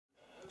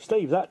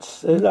Steve,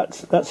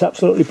 that's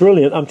absolutely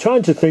brilliant. I'm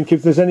trying to think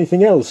if there's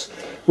anything else.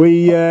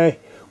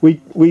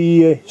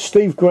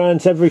 Steve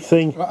grinds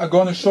everything. I'm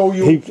gonna show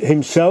you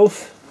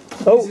himself.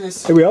 Oh,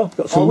 here we are.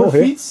 Got some more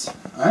here.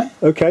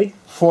 Okay.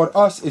 For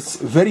us, it's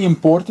very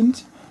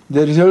important.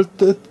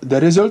 The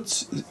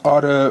results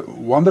are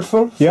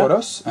wonderful for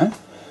us.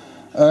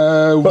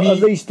 But are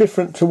these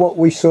different to what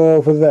we saw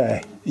over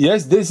there?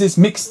 Yes, this is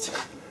mixed.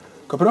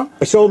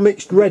 It's all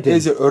mixed ready.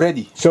 It's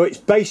ready. So it's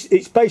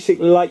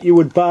basically like you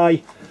would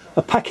buy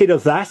a packet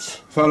of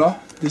that. Voilà.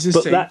 This is.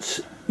 But same.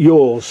 that's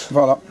yours.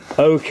 Voilà.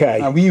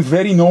 Okay. And we're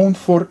very known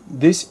for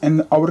this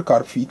in our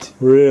carp feed.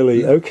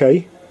 Really?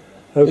 Okay.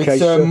 Okay.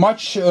 It's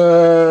much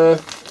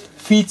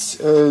feeds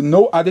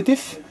no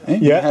additive.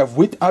 You have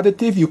with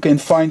additive. You can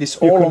find this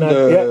all on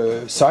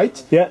the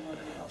site. Yeah.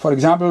 For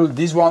example,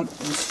 this one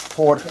is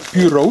for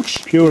pure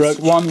roach. Pure roach.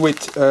 One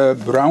with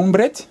brown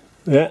bread.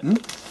 Yeah.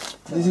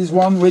 This is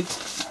one with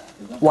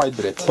white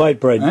bread. White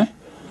bread.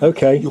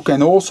 Okay. You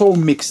can also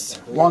mix.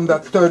 One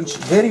that turns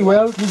very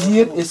well this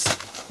year is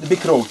the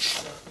big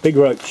roach. Big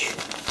roach.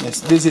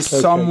 Yes, this is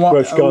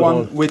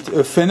one with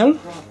a fennel.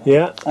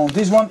 Yeah. And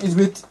this one is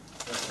with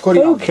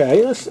coriander.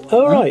 Okay, that's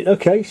all right.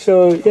 Okay,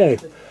 so yeah,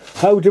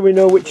 how do we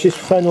know which is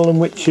fennel and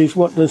which is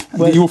what does?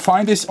 You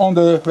find this on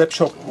the web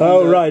shop.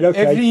 Oh right,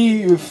 okay.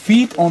 Every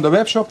feed on the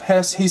web shop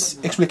has his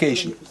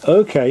explication.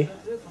 Okay.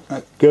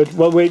 Good.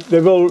 Well,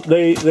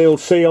 they'll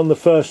see on the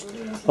first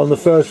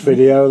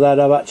video that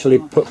I've actually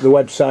put the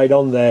website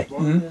on there.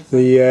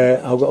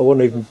 I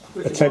won't even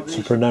attempt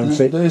to pronounce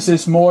it. This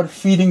is more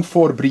feeding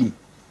for bream.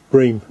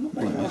 Bream.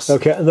 Yes.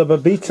 Okay, and the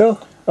babito.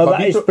 Oh,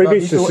 that is babito.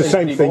 It's the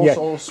same thing.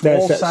 Also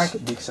small sack,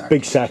 big sack.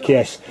 Big sack,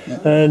 yes. Yeah.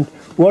 And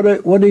what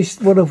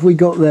have we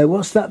got there?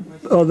 What's that?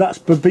 Oh, that's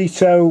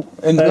babito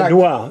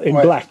noir in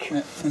black.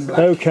 Yeah, in black.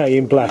 Okay,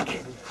 in black.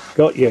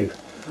 Got you.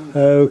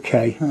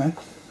 Okay.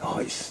 Oh,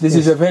 this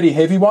is a very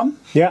heavy one.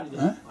 Yeah.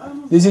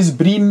 This is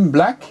bream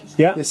black.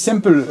 Yeah. It's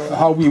simple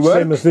how we work.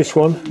 Same as this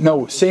one.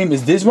 No, same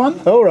as this one.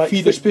 Oh right.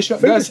 Feeder special.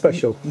 Feeder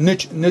special.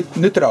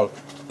 Neutral.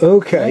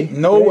 Okay.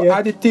 No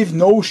additive,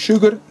 no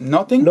sugar,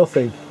 nothing.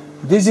 Nothing.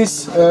 This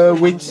is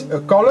with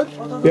a color,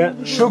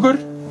 sugar,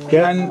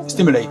 and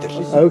stimulator.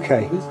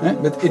 Okay.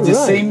 But it's the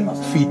same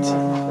feed.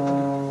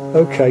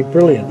 Okay,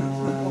 brilliant.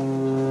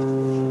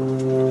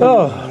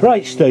 Oh,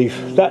 right, Steve.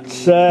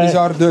 That's. These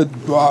are the.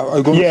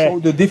 I'm going to show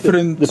the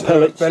different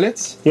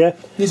pellets. Yeah.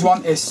 This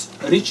one is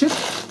richer.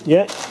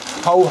 Yeah.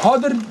 How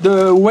hotter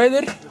the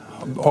weather,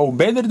 how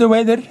better the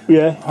weather.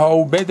 Yeah.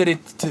 How better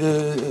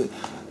it.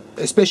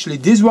 Especially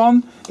this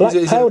one.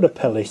 Black powder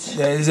pellet.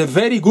 Is a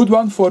very good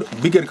one for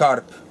bigger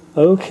carp.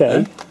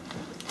 Okay.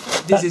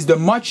 This is the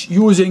much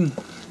using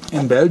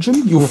in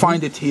Belgium. You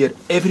find it here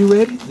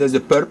everywhere. There's a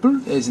purple.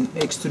 There's an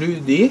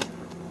extrude.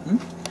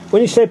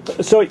 When you say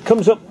so, it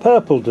comes up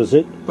purple, does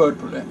it?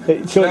 Purple.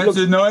 So that's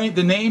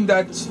the name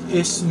that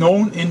is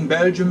known in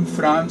Belgium,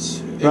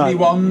 France.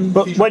 Everyone.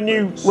 But when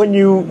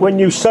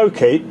you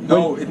soak it,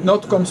 no, it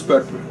not comes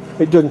purple.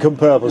 It doesn't come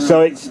purple. No.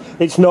 So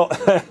it's not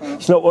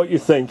it's not what you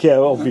think. Yeah,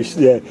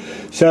 obviously. Yeah.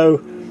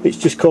 So it's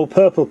just called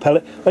purple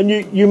pellet. And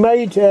you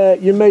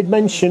made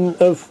mention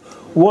of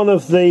one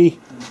of the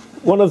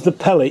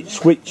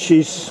pellets which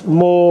is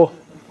more.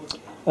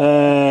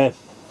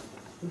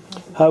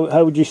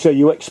 How would you say?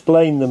 You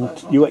explained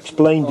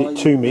it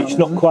to me. It's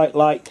not quite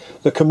like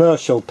the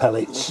commercial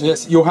pellets.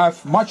 Yes, you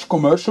have much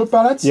commercial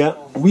pellets. Yeah.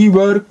 We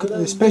work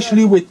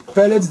especially with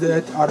pellets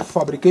that are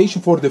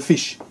fabrication for the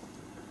fish.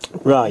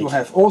 Right. You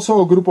have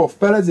also a group of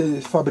pellets that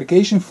is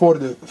fabrication for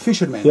the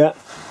fishermen. Yeah.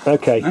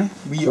 Okay.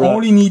 We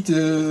only need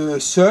to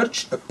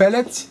search a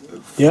pellet.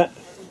 Yeah.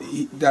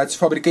 That's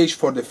fabrication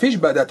for the fish,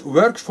 but that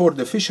works for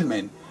the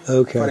fishermen.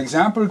 Okay. For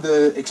example,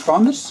 the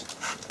expanders.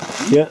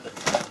 Yeah.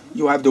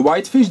 You have the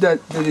white fish. That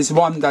is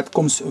one that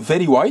comes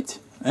very white.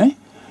 It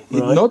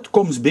not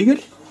comes bigger.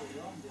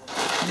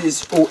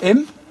 This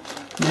OM.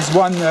 This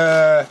one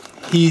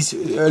he's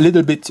a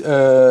little bit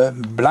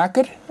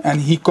blacker, and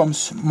he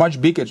comes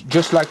much bigger,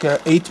 just like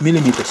 8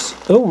 millimeters.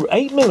 Oh,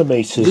 8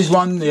 millimeters. This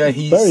one,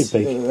 he's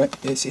very big.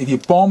 If you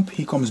pump,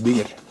 he comes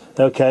bigger.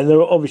 Okay, and there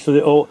are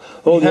obviously all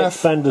the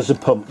expanders are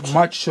pumped.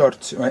 Much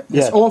short. Right?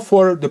 It's all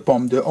for the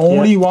pump. The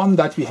only one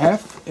that we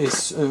have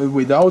is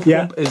without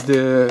pump is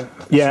the.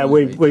 Yeah,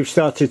 we've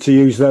started to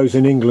use those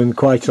in England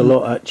quite a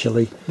lot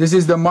actually. This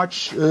is the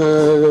much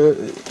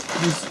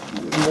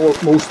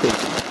most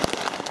taken.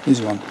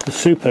 This one. The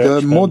super.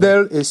 The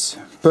model is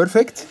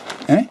perfect.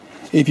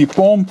 If you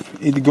pump,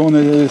 it's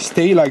gonna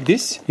stay like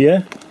this.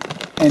 Yeah.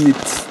 And it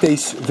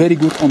stays very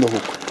good on the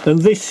hook. And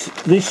this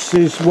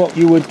is what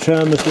you would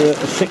term as a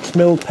 6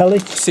 mil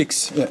pellet?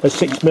 6, yeah. A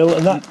 6 mil,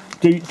 and that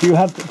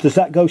does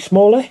that go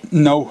smaller?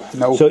 No.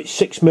 So it's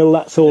 6 mil,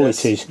 that's all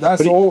it is.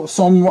 That's all.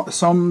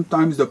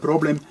 Sometimes the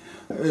problem.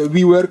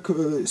 We work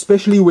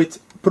especially with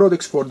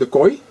products for the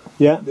koi.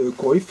 Yeah. The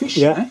koi fish.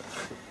 Yeah.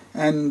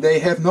 And they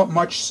have not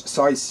much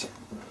size.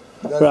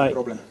 That's the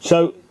problem.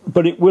 So,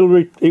 but it will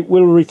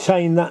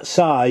retain that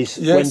size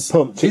when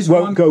pumped. It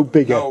won't go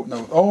bigger.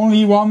 No.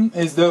 Only one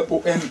is the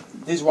OM.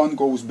 This one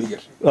goes bigger.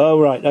 Oh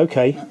right,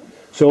 okay.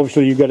 So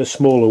obviously you get a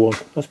smaller one.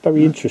 That's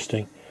very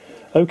interesting.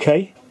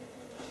 Okay.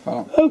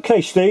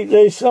 Okay, Steve.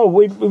 There's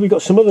we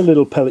got some other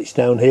little pellets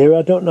down here.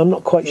 I'm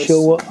not quite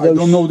sure what those... I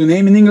don't know the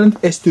name in England.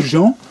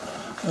 Esturgeon.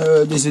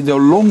 This is the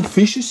long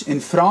fishes. In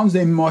France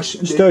they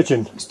must...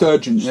 Sturgeon.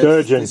 Sturgeon. Yes.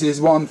 Sturgeon. This is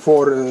one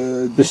for...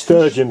 the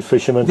sturgeon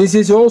fishermen. This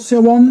is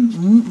also one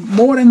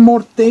more and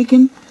more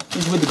taken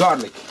is with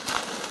garlic.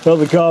 Well,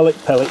 the garlic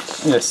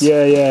pellets. Yes.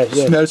 Yeah.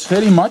 Smells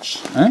very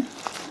much. Eh?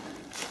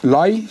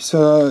 Lye,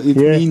 so it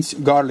means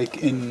garlic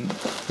in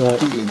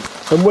England.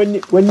 And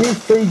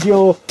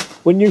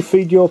when you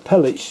feed your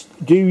pellets,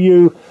 do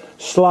you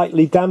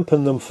slightly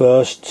dampen them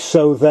first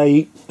so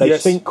they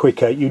sink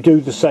quicker? You do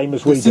the same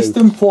as we do. The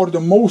system for the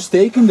most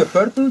taken, the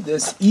purple,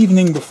 this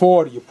evening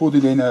before you put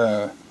it in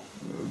a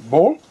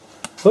bowl.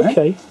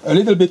 Okay. A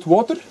little bit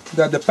water,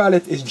 that the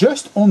pellet is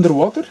just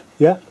underwater.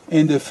 Yeah.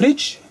 In the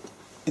fridge,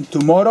 and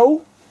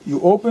tomorrow you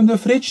open the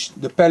fridge,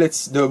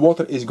 the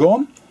water is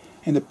gone,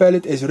 and the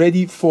pellet is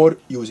ready for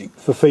using.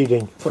 For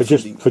feeding. For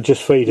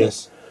just feeding.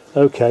 Yes.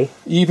 Okay.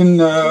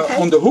 Even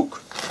on the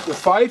hook, the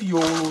 5, you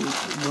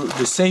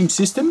the same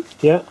system.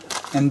 Yeah.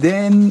 And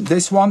then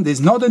this one,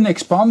 there's not an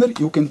expander,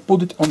 you can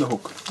put it on the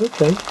hook.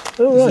 Okay.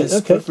 All right. This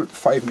is Okay.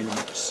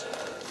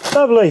 5mm.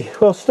 Lovely.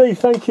 Well, Steve,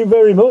 thank you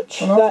very much.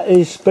 That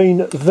has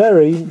been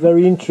very,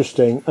 very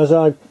interesting. As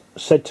I've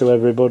said to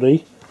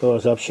everybody, or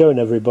as I've shown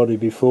everybody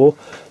before,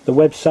 the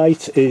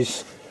website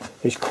is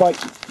quite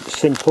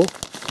simple.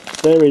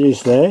 There it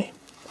is there.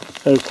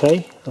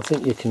 Okay. I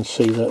think you can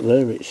see that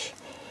there. It's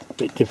a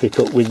bit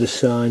difficult with the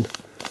sign.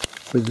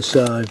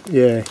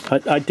 Yeah,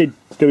 I did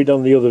do it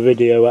on the other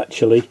video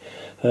actually,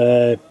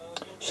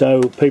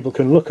 so people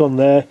can look on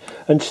there.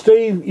 And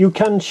Steve, you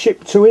can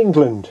ship to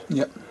England.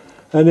 Yeah.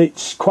 And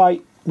it's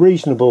quite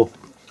reasonable.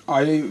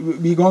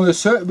 We're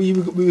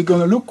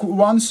gonna look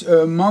once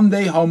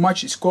Monday how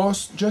much it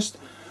costs. Just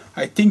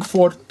I think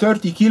for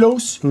 30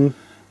 kilos,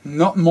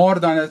 not more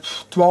than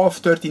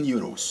 12-13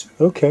 euros.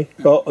 Okay.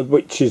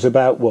 Which is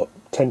about what,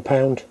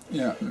 £10?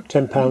 Yeah.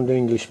 £10 in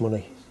English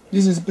money.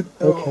 This is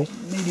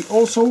maybe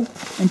also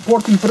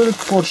important product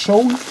for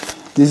show.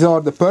 These are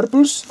the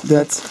purples.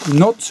 That's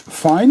not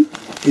fine.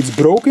 It's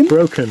broken.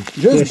 Broken.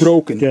 Just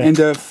broken. Yeah. And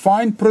the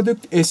fine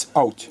product is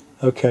out.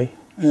 Okay.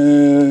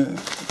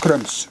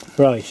 Crumbs.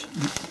 Right.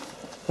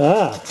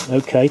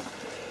 Okay.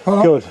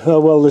 Good. Oh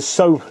well,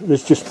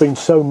 there's just been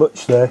so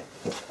much there.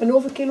 Een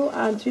halve kilo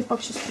en 2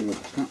 pakjes puur.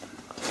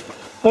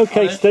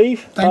 Okay, Steve.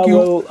 Thank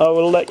you. I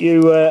will let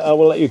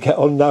you get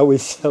on now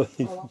with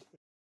selling.